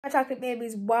My chocolate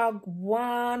babies,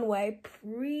 wagwan, why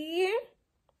pre?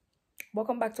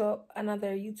 Welcome back to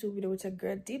another YouTube video with a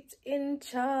girl dipped in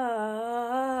chocolate.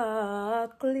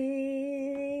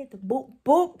 Boop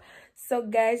boop. So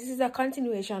guys, this is a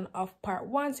continuation of part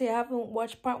 1. So you haven't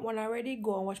watched part 1 already,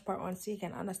 go and watch part 1 so you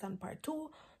can understand part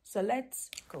 2. So let's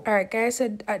go. Alright guys,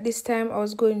 so at this time I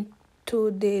was going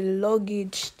to the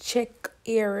luggage check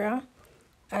area,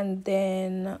 and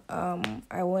then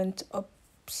I went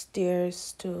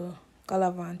upstairs to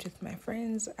Galavant with my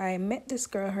friends. I met this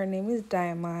girl, her name is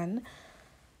Diamond.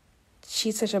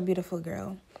 She's such a beautiful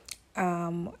girl.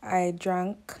 I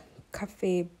drank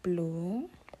Cafe Blue,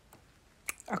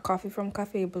 a coffee from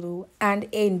Cafe Blue, and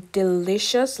a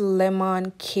delicious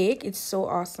lemon cake. It's so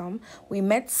awesome. We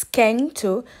met Skeng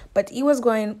too, but he was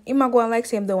going like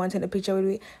same the one in the picture with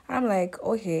me. I'm like,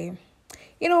 okay,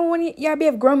 you know, when you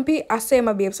behave grumpy, I say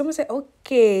my babe. Someone say,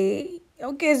 okay,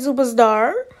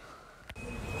 superstar.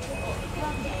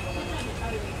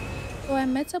 So I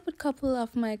met up with a couple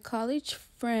of my college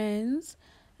friends,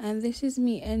 and this is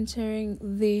me entering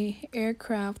the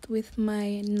aircraft with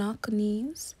my knock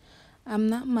knees. I'm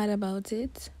not mad about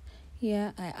it.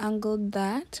 Yeah, I angled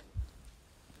that.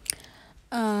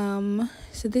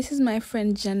 So this is my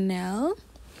friend Janelle.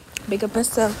 Big up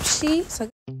herself.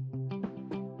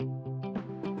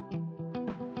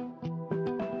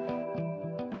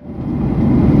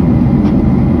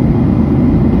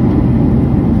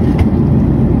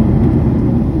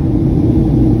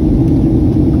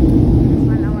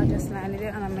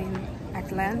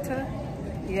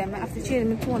 Yeah, I have to change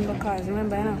my tone because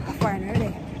remember I'm a foreigner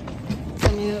there. So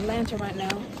I'm in Atlanta right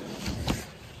now.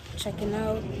 Checking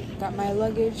out, got my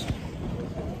luggage,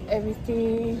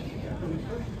 everything,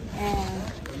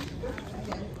 and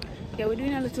yeah, we're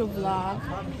doing a little vlog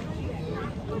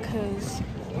because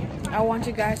I want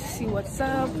you guys to see what's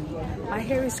up. My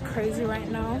hair is crazy right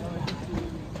now,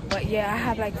 but yeah, I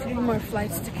have like 3 more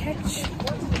flights to catch.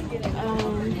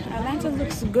 Atlanta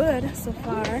looks good so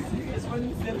far.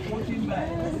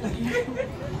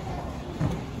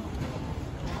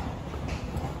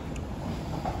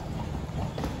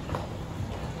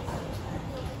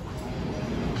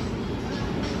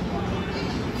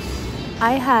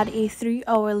 I had a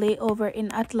 3-hour layover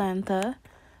in Atlanta.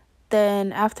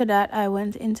 Then after that, I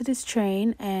went into this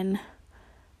train and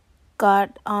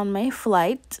got on my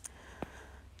flight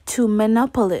to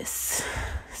Minneapolis.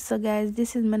 So guys,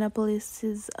 this is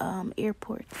Minneapolis's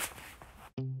airport.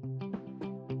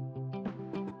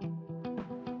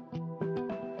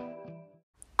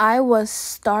 I was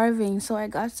starving, so I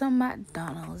got some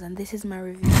McDonald's, and this is my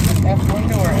review. Left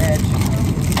window or edge?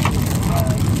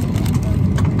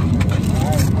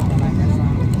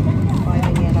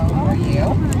 For you?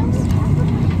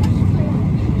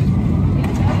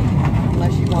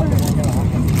 Unless you want the window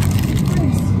open.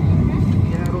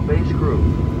 Seattle base crew,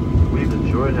 we've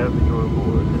enjoyed having you on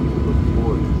board, and we look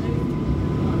forward to seeing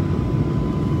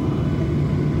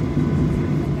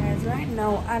you. Guys, right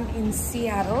now I'm in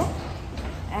Seattle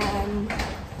and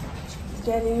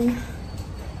getting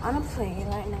on a plane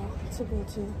right now to go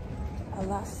to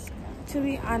Alaska. To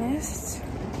be honest,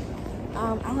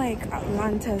 I like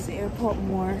Atlanta's airport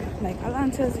more. Like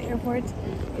Atlanta's airport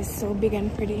is so big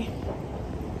and pretty,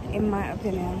 in my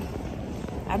opinion.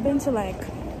 I've been to like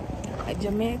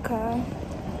Jamaica,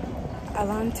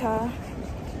 Atlanta,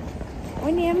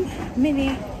 what name?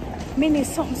 Mini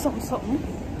something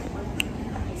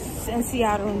in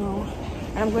Seattle now,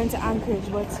 and I'm going to Anchorage.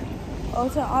 But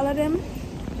out of all of them,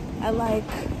 I like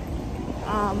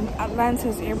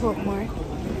Atlanta's airport more.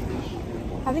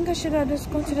 I think I should have just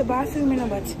gone to the bathroom, you know,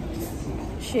 but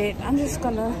shit, I'm just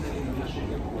gonna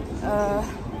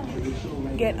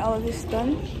get all of this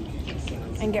done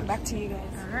and get back to you guys.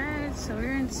 Alright, so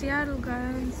we're in Seattle,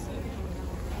 guys.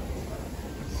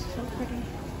 So pretty.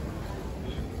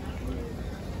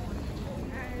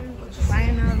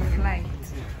 Final flight.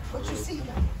 What you see?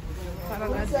 Father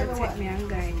God protect me and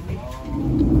guide me.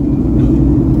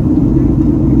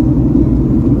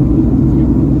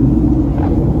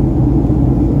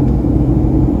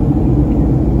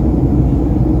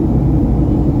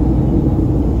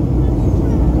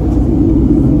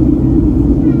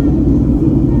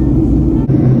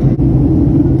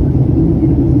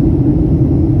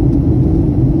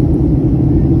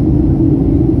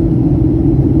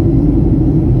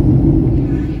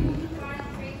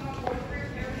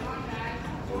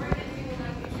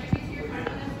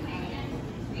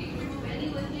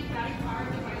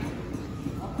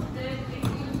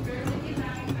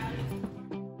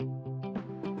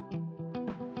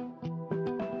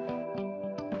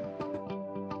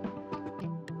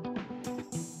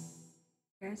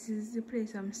 is the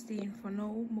place I'm staying for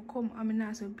now. I'm in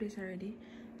a place already.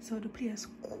 So the place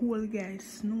cool,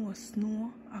 guys. Snow,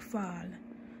 a fall.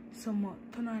 So I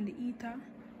turn on the heater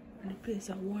and the place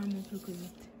are warm up, look at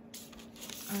it.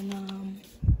 And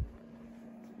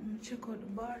check out the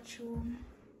bathroom.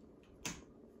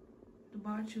 The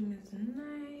bathroom is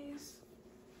nice.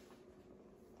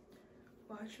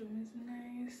 Bathroom is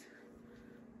nice.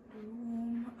 The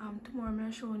room. Tomorrow I'm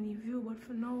gonna show you view, but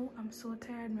for now I'm so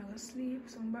tired, I'm gonna sleep.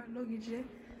 Some bad luggage there.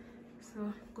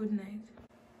 So good night.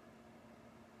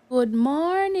 Good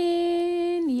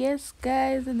morning. Yes,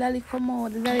 guys, the dolly come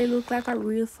out. The dolly look like a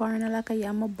real foreigner, like a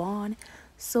yama born.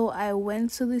 So I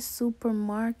went to the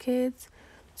supermarket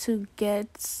to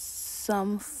get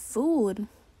some food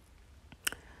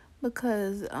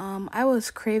because I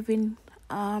was craving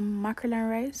mackerel and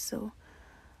rice, so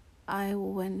I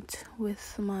went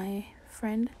with my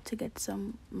friend to get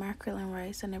some mackerel and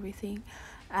rice and everything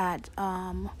at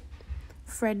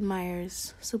Fred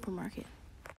Meyer's supermarket.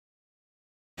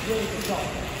 Let's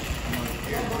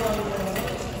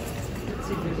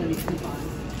see if there's any coupons.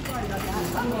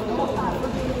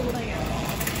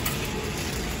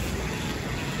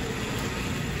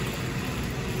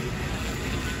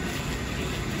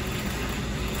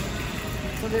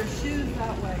 So there's shoes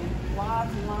that way.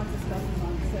 Lots and lots of stuff is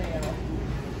on sale.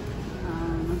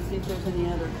 Let's see if there's any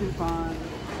other coupons.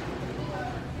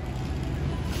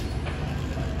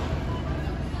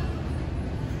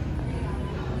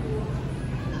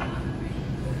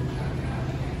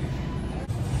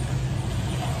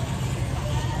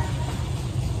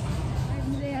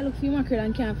 I look for mackerel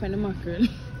and can't find the mackerel.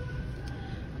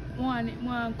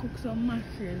 want cook some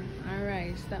mackerel and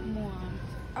rice that more.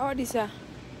 How this a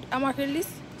mackerel this?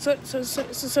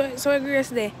 So Grace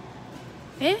there?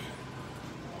 Eh?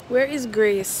 Where is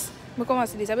Grace? I come and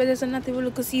see this. I bet there's not even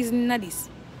look season in this.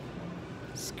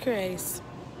 It's Christ.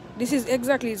 This is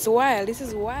exactly, it's wild. This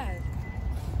is wild.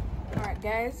 Alright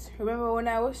guys, remember when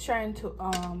I was trying to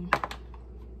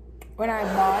when I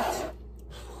bought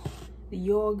the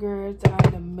yogurt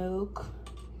and the milk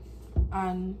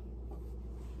and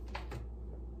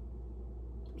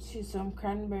see some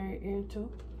cranberry here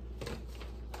too,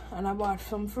 and I bought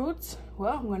some fruits.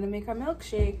 Well, I'm gonna make a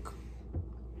milkshake.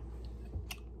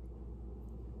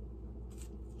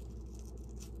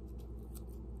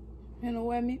 You know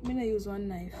why me not use one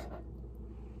knife?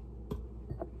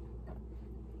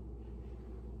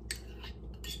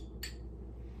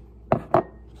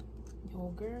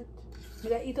 Yogurt.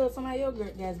 Did I eat out some of my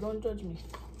yogurt, guys? Don't judge me.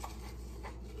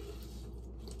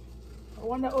 I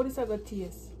wonder how this I got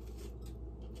taste.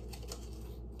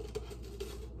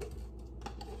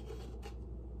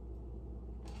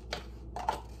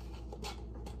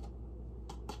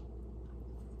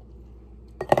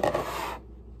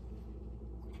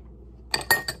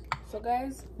 So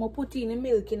guys, I put in the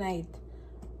milk in it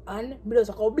and I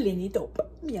just go blend it up.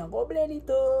 I go blend it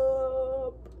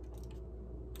up.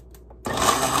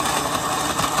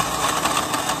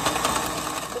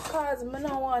 Because I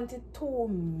don't want it to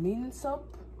mince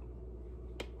up.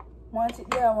 I want it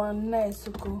there one nice,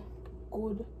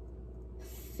 good,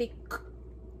 thick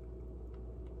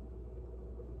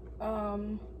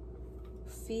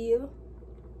feel.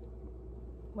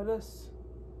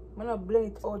 I'm not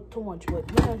blend it out too much, but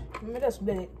I just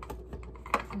blend it.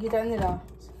 Get another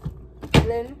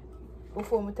blend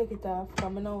before I take it off.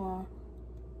 Because I don't want.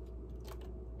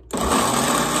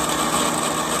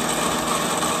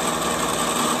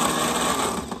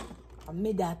 I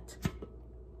made that.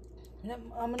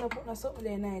 I'm gonna put something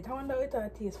there night. I wonder how it will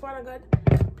taste. Father God,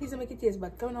 please make it taste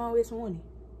bad. Because I don't want to waste money.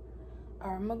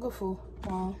 Alright, I'm gonna go for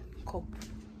one cup.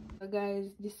 So guys,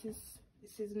 this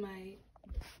is my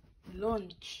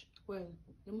lunch. Well,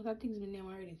 the most of things my name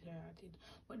already started,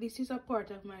 but this is a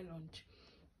part of my lunch.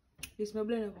 This my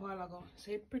blend up a while ago,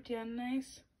 so it's pretty and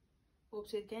nice.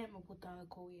 Hope you can't put on a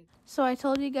cold. So I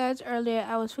told you guys earlier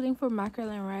I was feeling for mackerel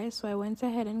and rice, so I went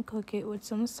ahead and cooked it with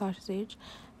some sausage,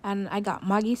 and I got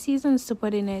Maggi seasons to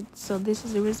put in it. So this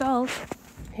is the result.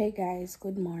 Hey guys,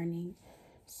 good morning.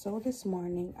 So this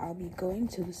morning I'll be going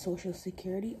to the Social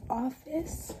Security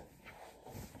office.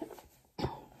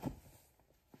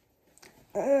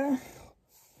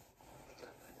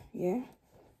 Yeah,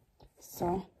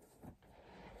 so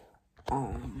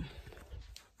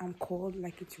I'm cold,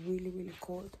 like it's really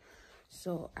cold,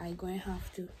 so I'm going to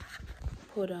have to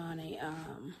put on a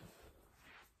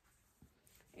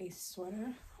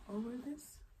sweater over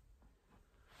this.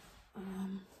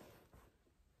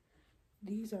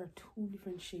 These are two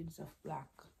different shades of black.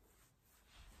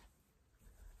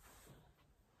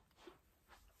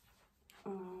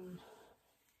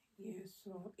 Yeah,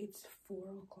 so it's 4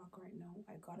 o'clock right now.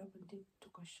 I got up and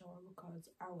took a shower because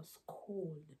I was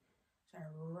cold. So I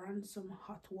ran some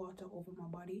hot water over my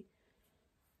body.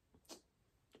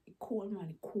 Cold,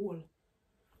 man, cold.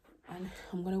 And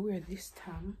I'm gonna wear this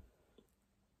tam.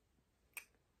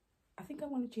 I think I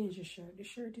want to change the shirt. The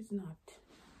shirt is not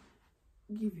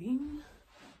giving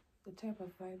the type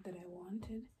of vibe that I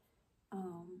wanted.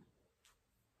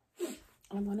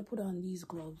 I'm gonna put on these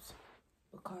gloves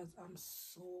because I'm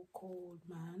so cold,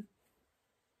 man.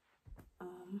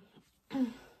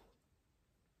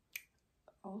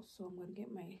 Also, I'm gonna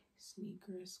get my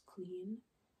sneakers clean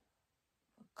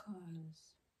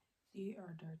because they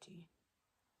are dirty,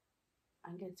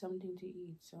 and get something to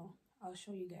eat. So I'll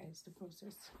show you guys the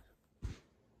process.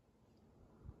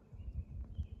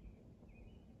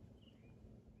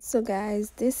 So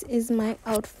guys, this is my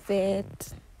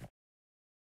outfit.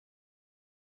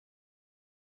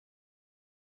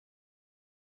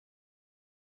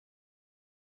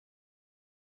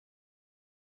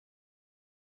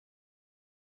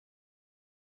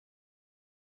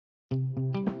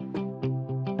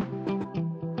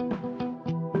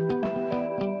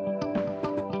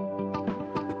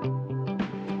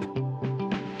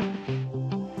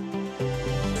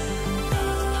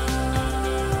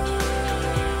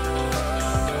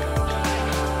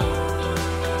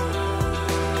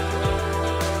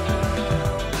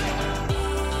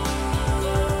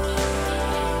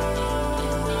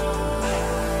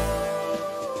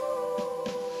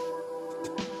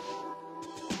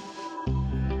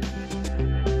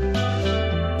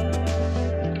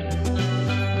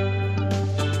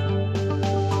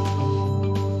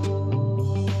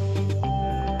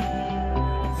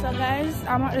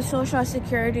 I'm at the Social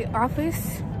Security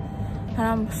office and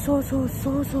I'm so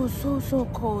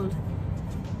cold.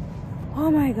 Oh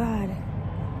my god.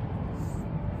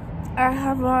 I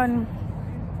have on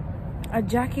a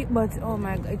jacket, but oh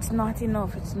my god, it's not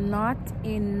enough. It's not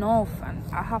enough, and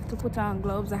I have to put on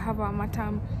gloves. I have on my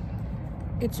tam.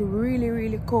 It's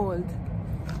really cold.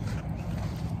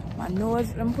 My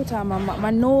nose, let me put on my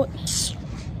nose.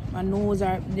 My nose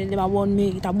are they burn me.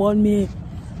 It burn me.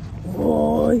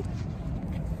 Oh.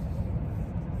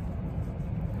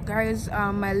 Guys,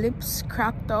 my lips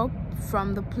cracked up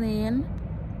from the plane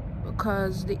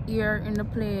because the air in the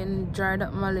plane dried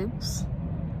up my lips,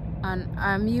 and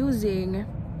I'm using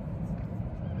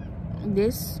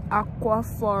this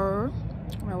Aquaphor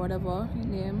or whatever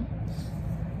name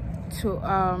to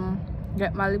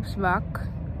get my lips back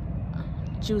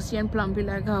juicy and plumpy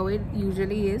like how it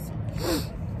usually is.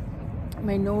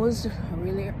 My nose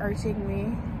really hurting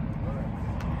me.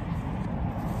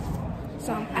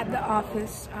 So I'm at the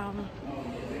office.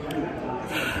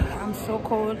 I'm so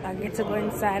cold. I get to go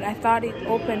inside. I thought it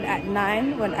opened at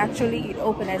 9 when actually it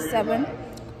opened at 7.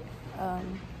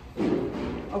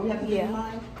 Oh, we have to get in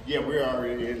line? Yeah, we're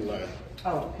already in line.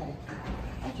 Oh, okay.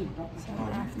 So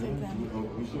after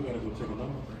them. We still gotta go take a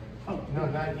number. Oh, No,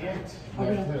 not yet. Oh,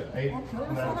 yeah. That's 8, 9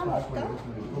 o'clock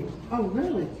when we go. oh,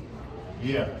 really?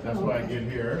 Yeah, that's why I get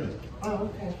here early. Oh,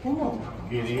 okay. Come on.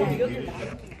 Get in, get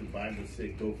it. The Bible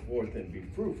said, "Go forth and be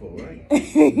fruitful," right?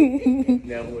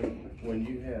 Now, when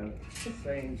you have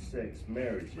same-sex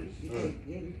marriages, Yeah,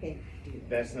 you can't do that.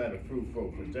 that's not a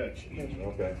fruitful production.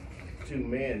 Okay. 2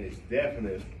 men is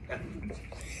definite,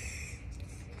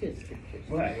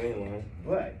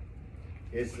 but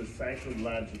it's a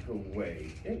psychological way.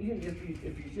 And if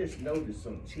you just notice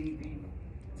on TV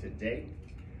today,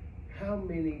 how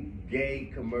many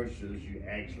gay commercials you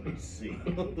actually see.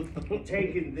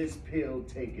 Taking this pill,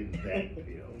 taking that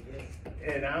pill.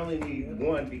 And I only need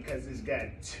one because it's got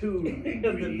 2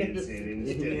 ingredients in it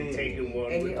instead of taking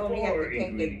one And with you only have 4 to take it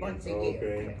ingredients. once a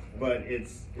year. But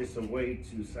it's a way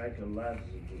to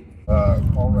psychologically.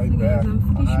 Call right back. I'm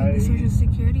finishing the Social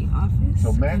Security office,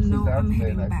 So Max and is now out I'm today,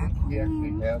 heading and I back think he home.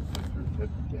 actually has the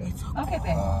certificate. It's Okay,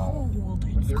 babe. cold.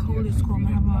 Would It's there be a cold. It's cold. I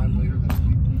convenient have time on later this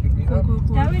week we could meet up?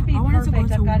 cold. That would be I wanted to go perfect.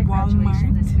 to I've got a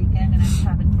graduation this Walmart, weekend and I'm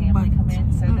having family but come in,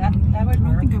 so that would I don't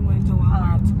work. think I'm going to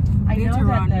Walmart. I know Later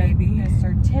that on, maybe. the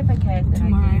certificate that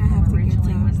Tomorrow I I gave have him to get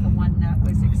originally a was the one that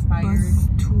was expired, bus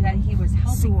to that he was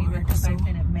helping me with Seward, because I've so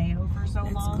been at Mayo for so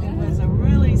let's long. go. It was a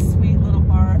really sweet little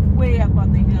bar way up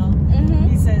on the hill.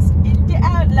 He says, in the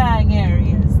outlying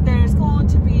areas, there's going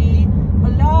to be a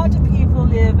lot of people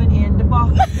living in the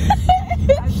box.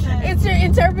 I said, It's your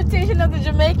interpretation of the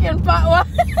Jamaican patois.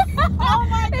 oh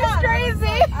my God. It's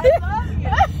crazy. I love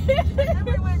you. And then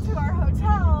we went to our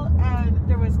hotel and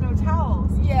there was no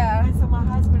towels. Yeah. And so my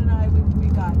husband and I, we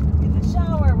got in the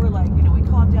shower. We're like, you know, we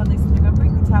calmed down. They said they're going to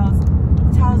bring the towels.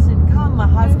 The towels didn't come. My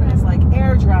husband is like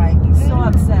air drying. He's so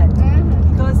upset.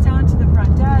 He goes down to the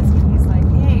front desk and he's like,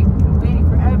 hey,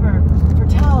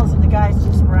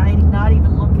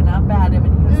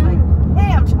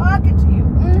 talking to you.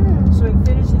 So he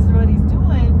finishes what he's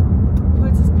doing,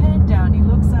 puts his pen down, he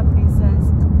looks up and he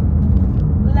says,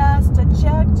 last I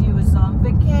checked, you was on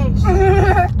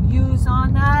vacation. You was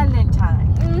on island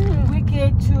time. We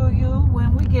get to you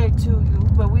when we get to you,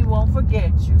 but we won't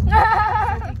forget you. So be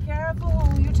careful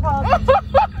who you talking to.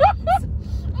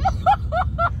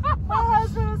 My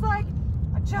husband was like,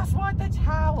 I just want the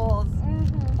towels.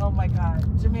 Oh my God,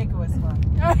 Jamaica was fun.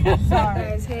 Sorry.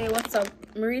 Guys, hey, what's up?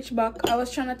 Me reach back. I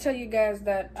was trying to tell you guys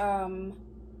that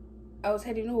I was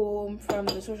heading home from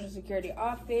the Social Security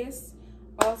office.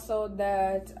 Also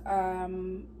that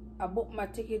I booked my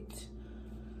ticket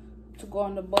to go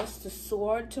on the bus to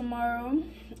Sword tomorrow,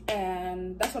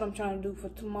 and that's what I'm trying to do for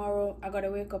tomorrow. I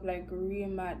gotta wake up like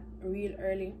real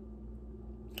early.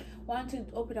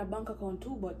 Wanted to open a bank account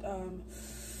too, but I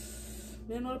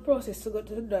don't know the process to go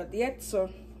to do that yet, so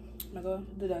I'm gonna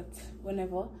do that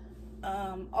whenever.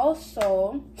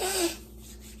 Also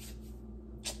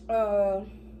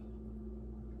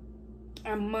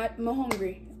I'm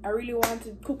hungry. I really want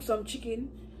to cook some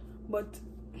chicken, but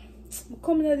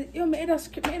my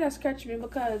head scratch me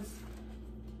because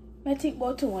I think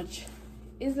about too much.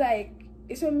 It's like,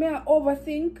 it's when I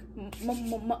overthink, my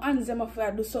hands are afraid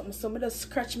I do something, so I just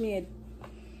scratch my head.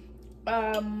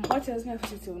 What else can I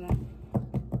say to you now?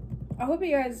 I hope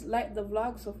you guys like the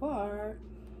vlog so far,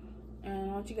 and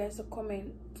I want you guys to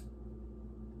comment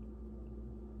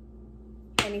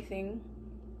anything,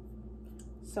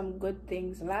 some good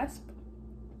things. In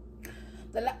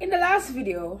the last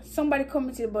video, somebody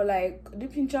commented about like,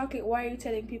 dipped in chocolate, why are you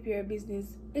telling people your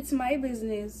business? It's my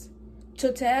business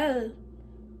to tell.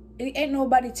 It ain't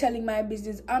nobody telling my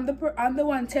business. I'm the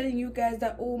one telling you guys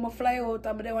that, oh, I'm gonna fly out,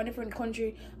 I'm in a different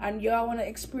country, and y'all wanna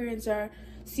experience or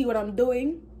see what I'm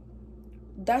doing.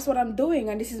 That's what I'm doing,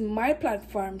 and this is my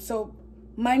platform. So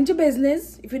mind your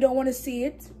business. If you don't want to see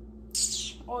it,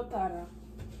 oh Tara,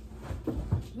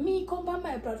 me come on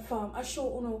my platform, I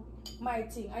show you my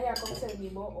thing. I come tell me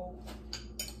about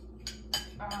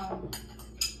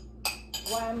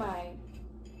why am I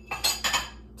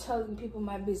telling people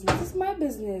my business? It's my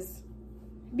business.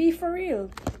 Be for real.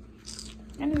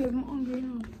 Anyway, I'm hungry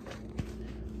now.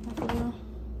 I'm gonna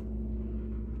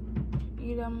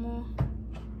eat a more,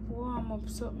 warm up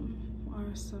something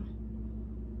or so.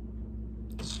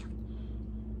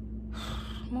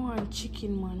 More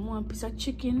chicken, man. More piece of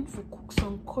chicken for cook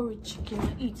some curry chicken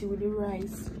and eat it with the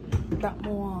rice. That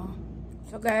more.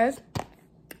 So guys,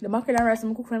 the Makhalia rice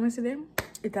I'm cooking for yesterday,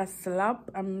 it has slap.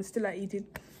 I'm still eat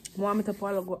it. More me to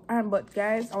go. But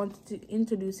guys, I wanted to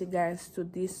introduce you guys to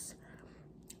this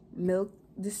milk,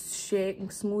 this shake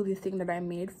smoothie thing that I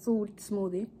made. Fruit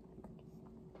smoothie.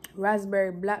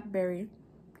 Raspberry, blackberry,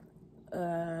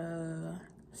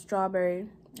 strawberry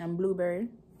and blueberry,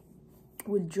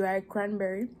 with dry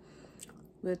cranberry,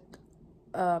 with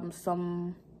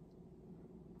some,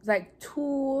 like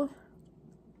two,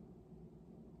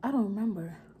 I don't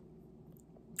remember,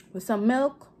 with some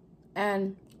milk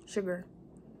and sugar.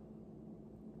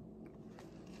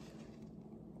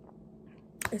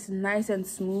 It's nice and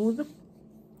smooth.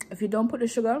 If you don't put the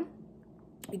sugar,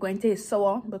 it's going to taste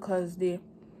sour because the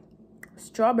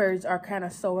strawberries are kind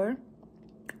of sour.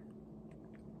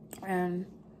 And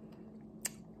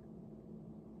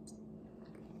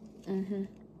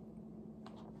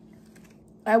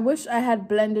I wish I had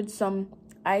blended some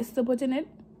ice to put in it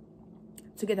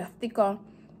to get a thicker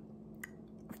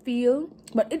feel,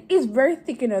 but it is very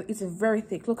thick enough. It's very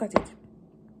thick. Look at it.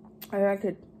 I like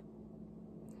it.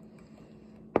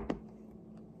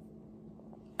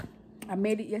 I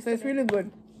made it yesterday. So it's really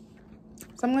good.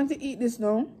 So I'm going to eat this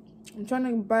now. I'm trying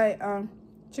to buy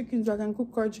chicken so I can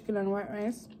cook curry chicken and white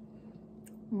rice,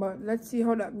 but let's see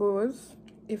how that goes.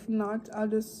 If not, I'll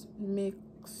just make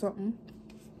something.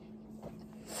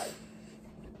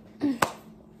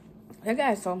 Yeah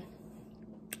guys, so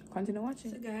continue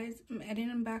watching. So guys, I'm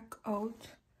heading back out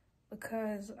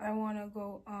because I want to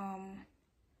go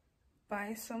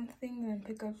buy something and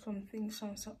pick up some things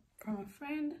from a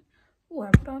friend. Oh,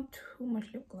 I put on too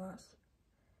much lip gloss.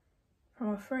 From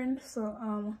a friend,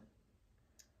 so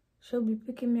she'll be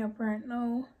picking me up right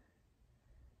now,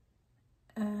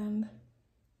 and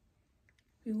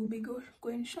we will be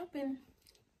going shopping.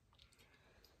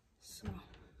 So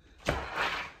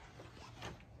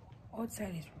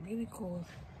outside is really cold.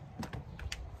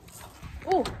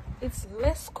 Oh, it's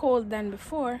less cold than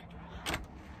before.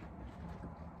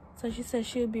 So she said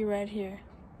she'll be right here.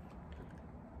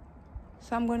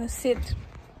 So I'm gonna sit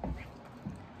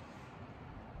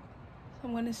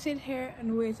here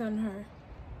and wait on her.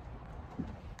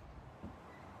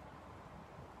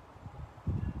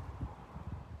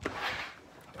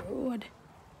 Road.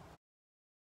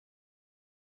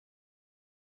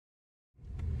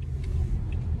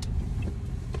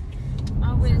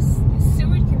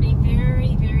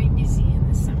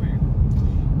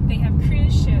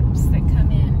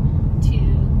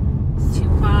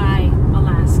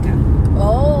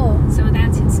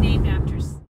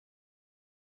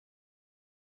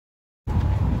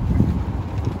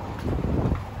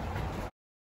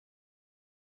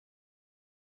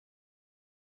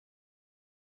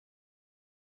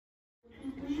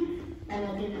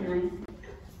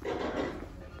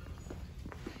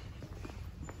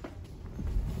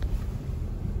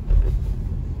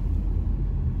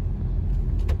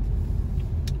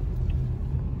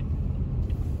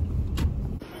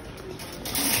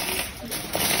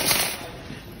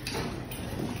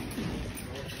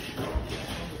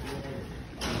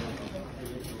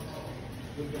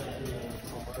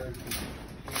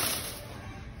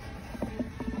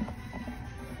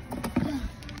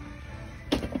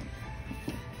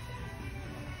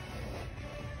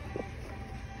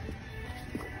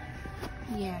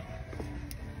 Yeah.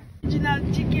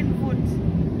 Original chicken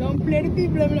foot. Don't play the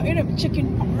people. I'm not in them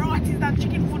chicken. Right, it's not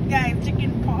chicken foot, guys.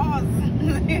 Chicken paws.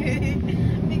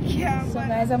 So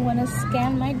guys, I'm gonna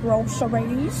scan my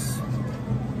groceries.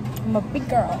 I'm a big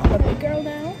girl. I'm a big girl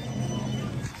now.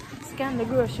 Scan the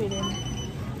grocery then.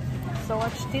 So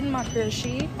watch tin mackerel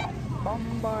sheet,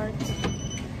 bombard.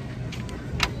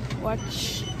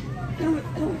 Watch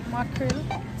mackerel.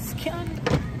 Scan.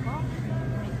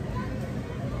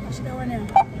 Watch that one now.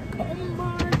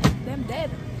 Bombard. Them dead.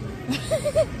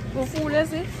 Go fool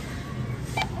us it.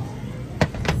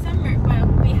 Summer, well,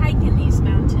 we hike in these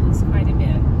mountains quite a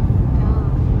bit.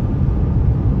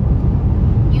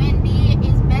 You and D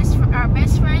is our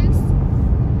best friends,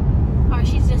 or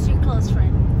she's just your close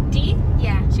friend? D?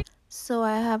 Yeah. So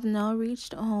I have now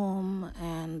reached home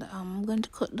and I'm going to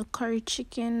cook the curry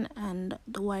chicken and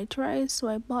the white rice. So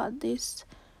I bought this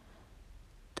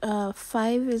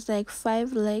 5 is like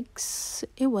 5 legs.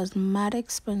 It was mad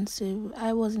expensive.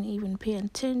 I wasn't even paying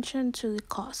attention to the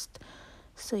cost.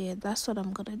 So yeah, that's what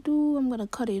I'm gonna do. I'm gonna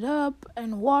cut it up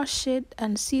and wash it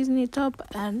and season it up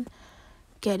and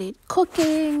get it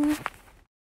cooking.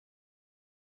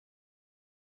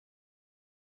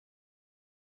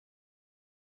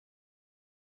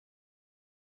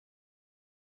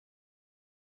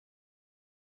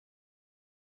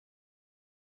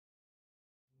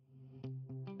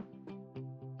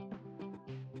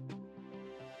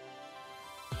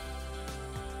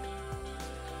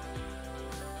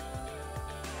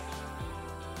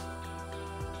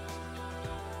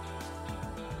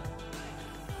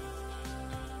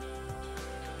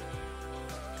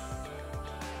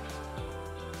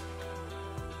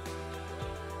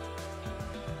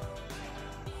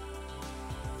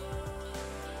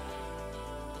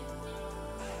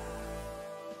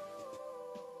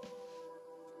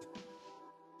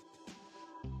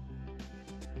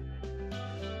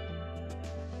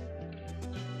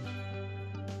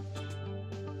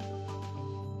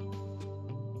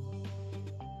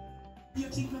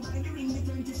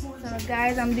 So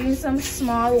guys, I'm doing some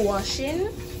small washing.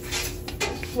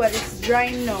 Well, it's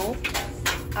drying now.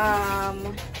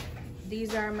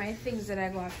 These are my things that I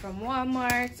got from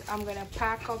Walmart. I'm gonna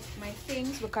pack up my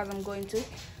things because I'm going to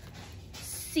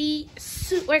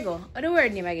where go? What the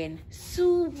word name again?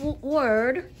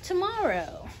 Word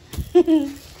tomorrow.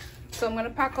 So I'm gonna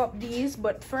pack up these,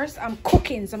 but first I'm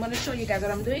cooking. So I'm gonna show you guys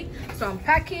what I'm doing. So I'm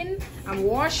packing, I'm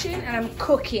washing, and I'm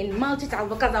cooking. Multitask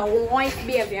because I want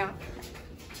behavior.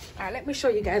 Alright, let me show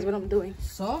you guys what I'm doing.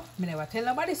 So I never tell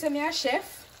nobody say me a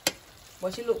chef,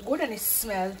 but it look good and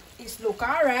it look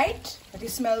alright, but it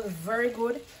smells very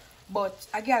good. But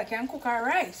a girl can cook her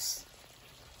rice.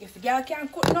 If a girl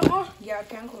can't cook no more, girl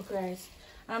can cook rice.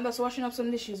 And I'm just washing up some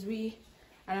dishes. And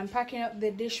I'm packing up the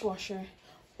dishwasher.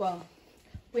 Well,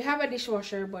 we have a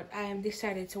dishwasher, but I am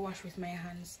decided to wash with my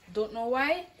hands. Don't know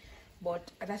why,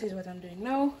 but that is what I'm doing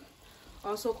now.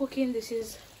 Also cooking. This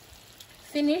is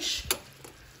finished.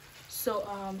 So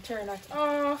turn that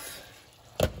off,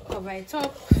 cover it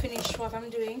up, finish what I'm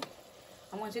doing.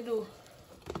 I'm going to do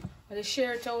the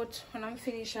share it out when I'm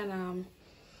finished and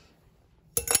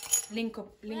link up.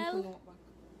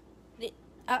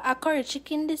 A curry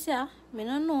chicken this year, I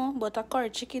don't know, but a curry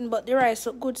chicken, but the rice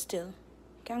look good still.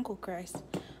 Can cook rice,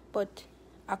 but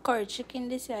a curry chicken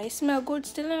this year, it smell good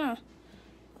still, you know?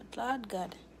 But Lord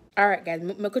God. Alright guys,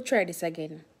 I could try this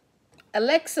again.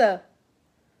 Alexa,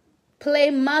 play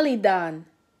Molly Don.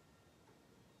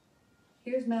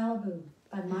 Here's Malibu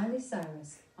by Miley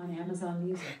Cyrus on Amazon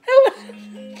Music.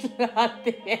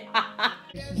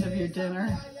 Of your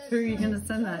dinner. Who are you going to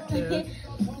send that to?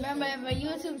 Remember, I have a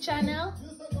YouTube channel.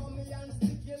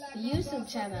 YouTube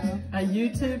channel. A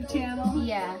YouTube channel?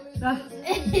 Yeah.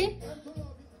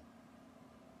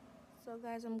 So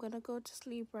guys, I'm gonna go to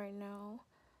sleep right now.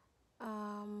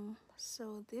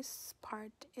 So this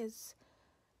part is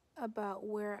about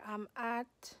where I'm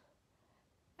at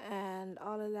and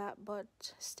all of that,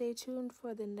 but stay tuned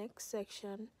for the next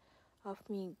section of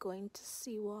me going to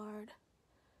Seward.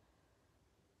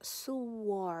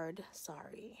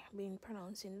 Sorry, been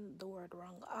pronouncing the word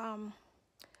wrong.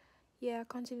 yeah,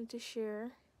 continue to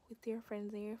share with your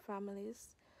friends and your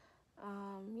families.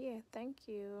 Yeah, thank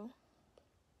you.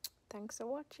 Thanks for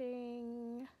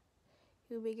watching.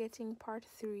 You'll be getting part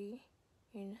 3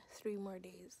 in 3 more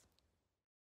days.